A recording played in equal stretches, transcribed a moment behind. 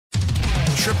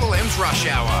Triple M's Rush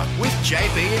Hour with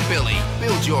JB and Billy.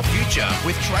 Build your future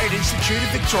with Trade Institute of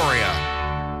Victoria.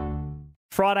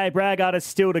 Friday brag artists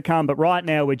still to come, but right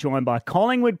now we're joined by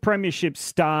Collingwood Premiership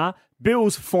star,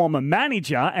 Bill's former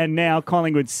manager, and now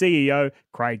Collingwood CEO,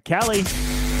 Craig Kelly.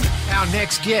 Our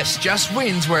next guest just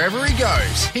wins wherever he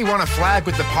goes. He won a flag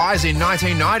with the Pies in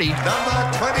 1990.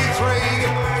 Number 23,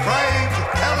 Craig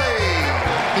Kelly.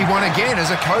 He won again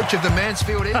as a coach of the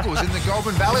Mansfield Eagles in the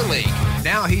Goulburn Valley League.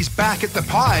 Now he's back at the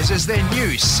Pies as their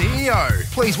new CEO.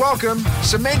 Please welcome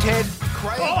Cement Head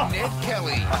Craig Ned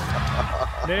Kelly.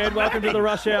 Ned, welcome to the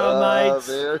Rush Hour, mate.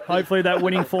 Hopefully that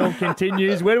winning form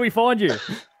continues. Where do we find you?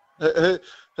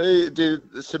 Who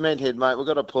did the Cement Head, mate? We've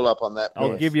got to pull up on that.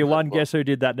 I'll give you one guess who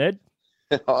did that, Ned.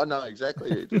 I know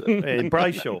exactly who did it.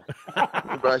 Brayshaw.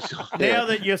 Brayshaw. Now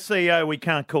that you're CEO, we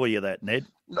can't call you that, Ned.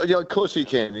 No, yeah, of course you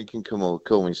can. You can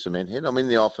call me Cement Head. I'm in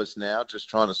the office now, just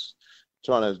trying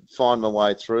to find my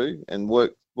way through and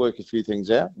work a few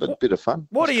things out, but a bit of fun.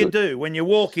 What do you do when you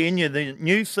walk in? You're the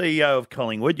new CEO of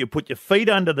Collingwood. You put your feet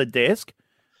under the desk.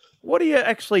 What do you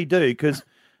actually do? Because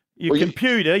your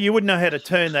computer, you wouldn't know how to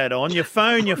turn that on. Your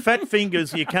phone, your fat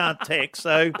fingers, you can't text.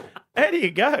 So how do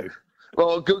you go?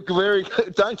 Well, very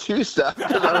good. Don't you start,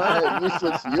 because I know how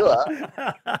useless you are.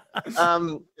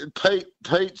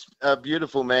 Pete's a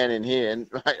beautiful man in here, and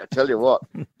mate, I tell you what,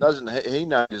 he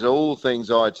knows all things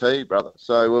IT, brother.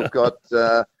 So we've got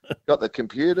the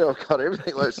computer, I've got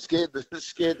everything. Like, scared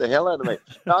the hell out of me.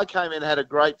 No, I came in, had a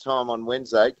great time on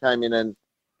Wednesday. Came in and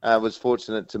was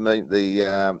fortunate to meet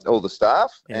all the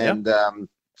staff and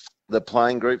the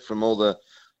playing group from all the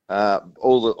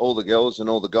girls and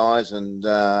all the guys, and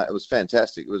it was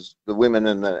fantastic. It was the women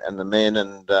and the men,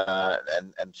 and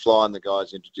flying the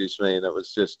guys introduced me, and it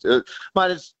was just,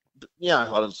 mate. It's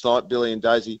what it's like. Billy and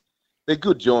Daisy, they're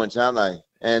good joints, aren't they?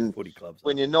 And footy clubs,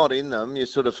 when you're not in them, you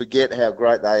sort of forget how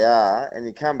great they are, and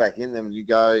you come back in them and you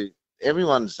go,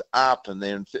 everyone's up, and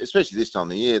then especially this time of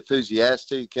the year,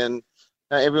 enthusiastic, and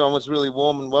everyone was really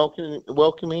warm and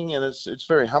welcoming, and it's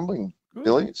very humbling.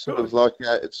 Billy, it's sort of like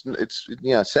it's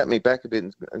sat me back a bit,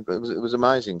 and it was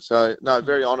amazing. So no,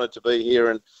 very honoured to be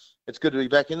here, and it's good to be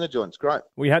back in the joint. It's great.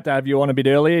 We had to have you on a bit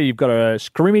earlier. You've got a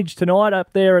scrimmage tonight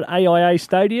up there at AIA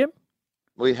Stadium.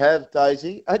 We have,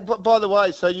 Daisy. Hey, by the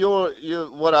way, so you're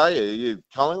what are you? Are you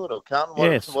Collingwood or Carlton?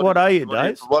 Yes. What are you,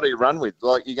 Dave? What do you run with?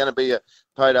 Like, you're going to be a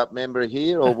paid up member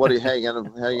here, or how are you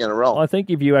going to roll? I think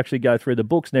if you actually go through the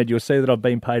books, Ned, you'll see that I've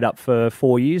been paid up for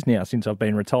 4 years now since I've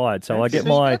been retired. So I get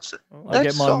my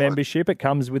membership. It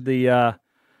comes with the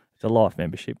life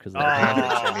membership because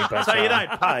so you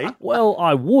don't pay. Well,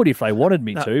 I would if they wanted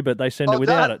me to, but they send it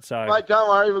without it. So mate, don't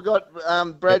worry, we've got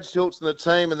Brad Schultz and the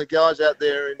team and the guys out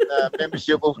there in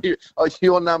membership.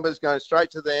 Your number's going straight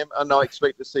to them, and I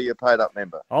expect to see you paid up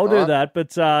member. I'll do that,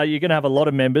 but you're going to have a lot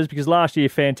of members because last year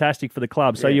fantastic for the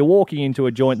club. So you're walking into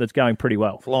a joint that's going pretty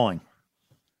well. Flying.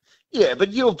 Yeah, but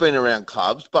you've been around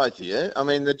clubs, both of you. I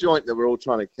mean, the joint that we're all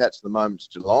trying to catch at the moment's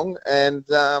Geelong, and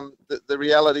the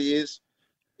reality is,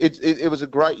 It was a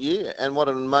great year, and what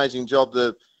an amazing job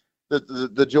the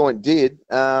joint did.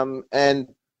 And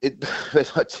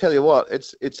I tell you what,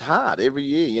 it's hard every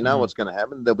year. You know what's going to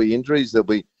happen. There'll be injuries. There'll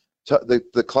be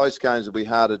the close games will be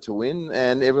harder to win,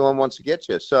 and everyone wants to get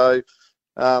you. So,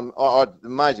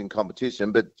 amazing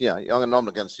competition. But I'm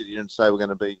not going to sit here and say we're going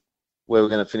to be where we're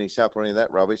going to finish up or any of that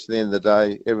rubbish. At the end of the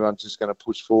day, everyone's just going to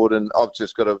push forward, and I've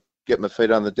just got to get my feet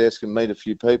on the desk and meet a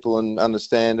few people and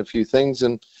understand a few things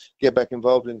and get back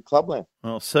involved in clubland.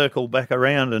 I'll circle back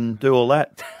around and do all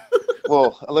that.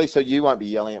 Well, at least so you won't be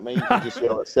yelling at me. You can just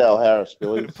yell at Sal Harris,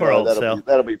 Billy. Poor old Sal.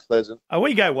 That'll be pleasant. Oh,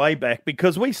 we go way back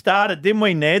because we started, didn't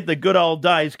we, Ned, the good old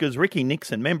days, because Ricky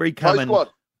Nixon, remember, he come and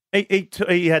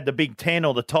he had the big 10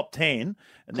 or the top 10.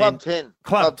 And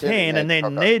Club 10, and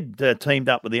then Ned teamed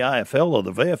up with the AFL or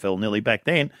the VFL nearly back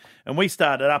then, and we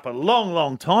started up a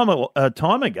long time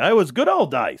ago. It was good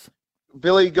old days.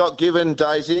 Billy got given,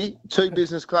 Daisy, 2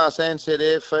 business class Ansett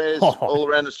airfares all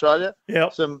around Australia.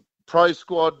 Yep. Some Pro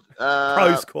Squad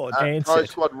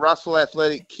Russell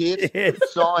athletic kit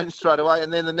signed straight away,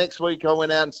 and then the next week I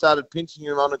went out and started pinching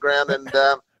him on the ground, and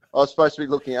I was supposed to be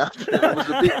looking after him. It was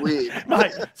a bit weird.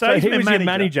 Mate, so he was your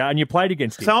manager and you played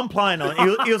against him. So I'm playing on.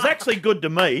 He was actually good to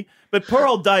me, but poor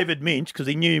old David Minch, because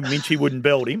he knew Minchy wouldn't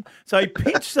belt him, so he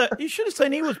pinched. You should have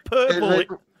seen he was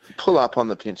purple. Pull up on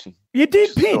the pinching. You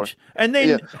did pinch, and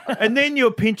then you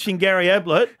were pinching Gary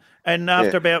Ablett, and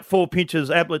after about 4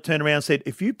 pinches, Ablett turned around and said,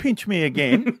 "If you pinch me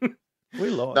again." We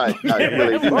lost. No,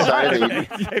 really didn't say anything.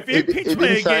 If you pinch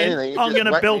me again, I'm going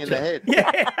to belt you.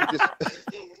 Yeah.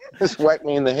 Just whacked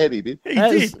me in the head, he did.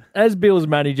 As Bill's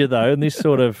manager, though, and this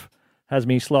sort of has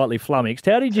me slightly flummoxed,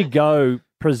 how did you go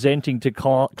presenting to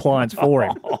clients for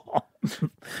him?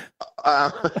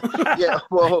 Yeah,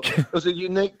 well, it was a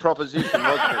unique proposition,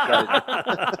 wasn't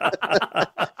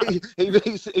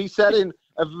it? He sat in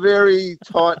a very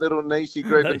tight little niche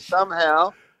group, and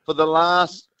somehow for the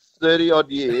last 30-odd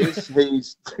years,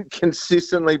 he's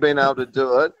consistently been able to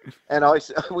do it. And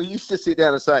we used to sit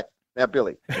down and say, now,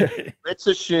 Billy, let's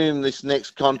assume this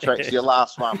next contract's your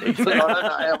last one. Because I don't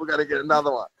know how we're going to get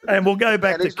another one. And we'll go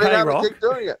back to K-Rock. Keep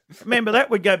doing it. Remember that?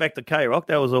 We'd go back to K-Rock.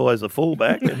 That was always a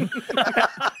fullback. And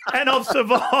I've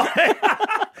survived.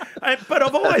 But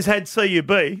I've always had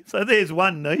CUB. So there's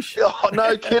one niche. Oh,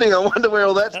 no kidding. I wonder where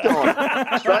all that's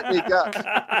gone. Straight in your guts.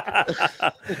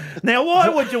 Now, why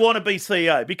would you want to be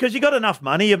CEO? Because you got enough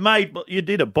money. You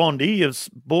did a Bondi. You've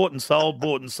bought and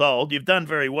sold. You've done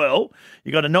very well.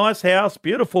 You got a nice house,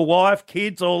 beautiful wife,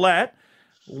 kids, all that.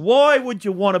 Why would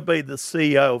you want to be the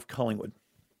CEO of Collingwood?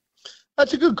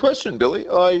 That's a good question, Billy.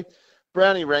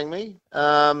 Brownie rang me,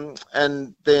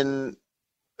 and then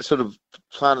sort of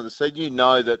planted the seed. You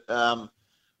know that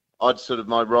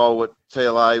my role at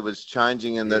TLA was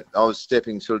changing, and that I was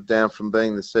stepping sort of down from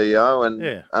being the CEO, and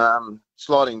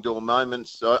sliding door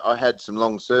moments. I had some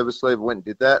long service leave. I went and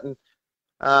did that, and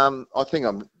I think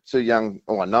I'm too young.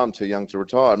 Oh, I know I'm too young to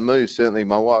retire and move. Certainly,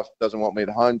 my wife doesn't want me at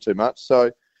home too much. So,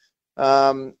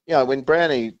 when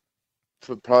Brownie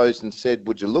proposed and said,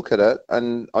 "Would you look at it?"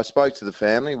 and I spoke to the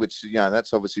family, which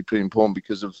that's obviously pretty important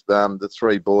because of the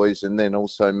three boys, and then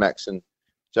also Max and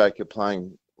Jacob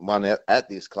playing one at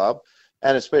this club,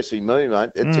 and especially me, mate.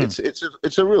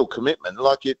 It's a real commitment.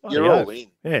 Like you're all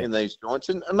in these joints,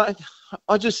 and mate,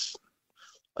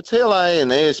 TLA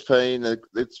and ESP, and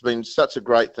it's been such a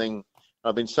great thing.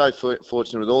 I've been so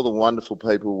fortunate with all the wonderful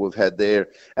people we've had there,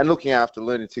 and looking after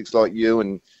lunatics like you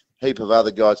and a heap of other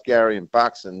guys, Gary and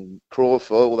Bucks and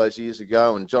Crawford all those years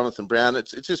ago, and Jonathan Brown. It's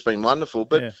just been wonderful.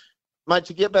 But, mate,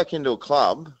 to get back into a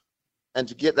club and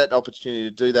to get that opportunity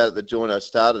to do that at the joint I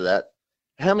started at,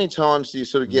 how many times do you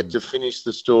sort of get to finish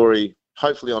the story,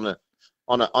 hopefully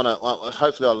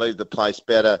hopefully I'll leave the place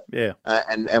better,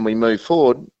 and we move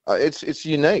forward. It's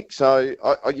unique, so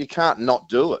you can't not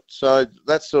do it. So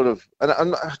that's sort of,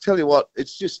 and I tell you what,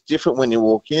 it's just different when you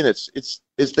walk in. It's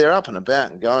they're up and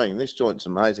about and going. This joint's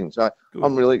amazing, so good.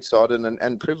 I'm really excited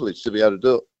and privileged to be able to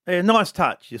do it. Yeah, nice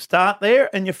touch. You start there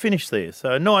and you finish there.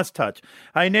 So nice touch.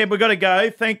 Hey, Ned, we've got to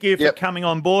go. Thank you for coming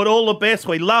on board. All the best.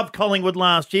 We loved Collingwood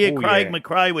last year. Craig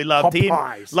McRae, we loved him.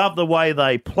 Loved the way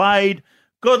they played.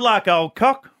 Good luck, old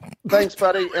cock. Thanks,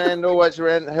 buddy, and always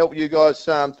around to help you guys.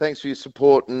 Thanks for your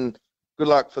support, and good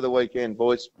luck for the weekend,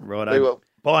 boys. Right, well.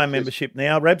 Buy a membership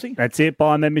now, Rabsy. That's it.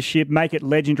 Buy a membership. Make it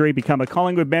legendary. Become a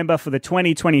Collingwood member for the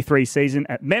 2023 season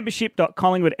at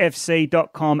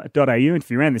membership.collingwoodfc.com.au. And if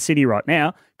you're around the city right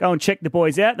now, go and check the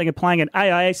boys out. They're playing at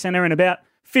AIA Centre in about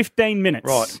 15 minutes.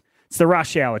 Right. It's the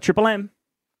Rush Hour. Triple M.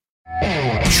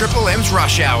 Triple M's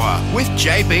Rush Hour with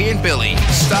JB and Billy.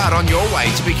 Start on your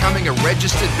way to becoming a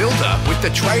registered builder with the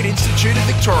Trade Institute of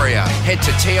Victoria. Head to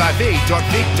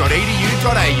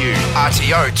tiv.vic.edu.au.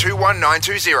 RTO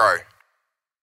 21920.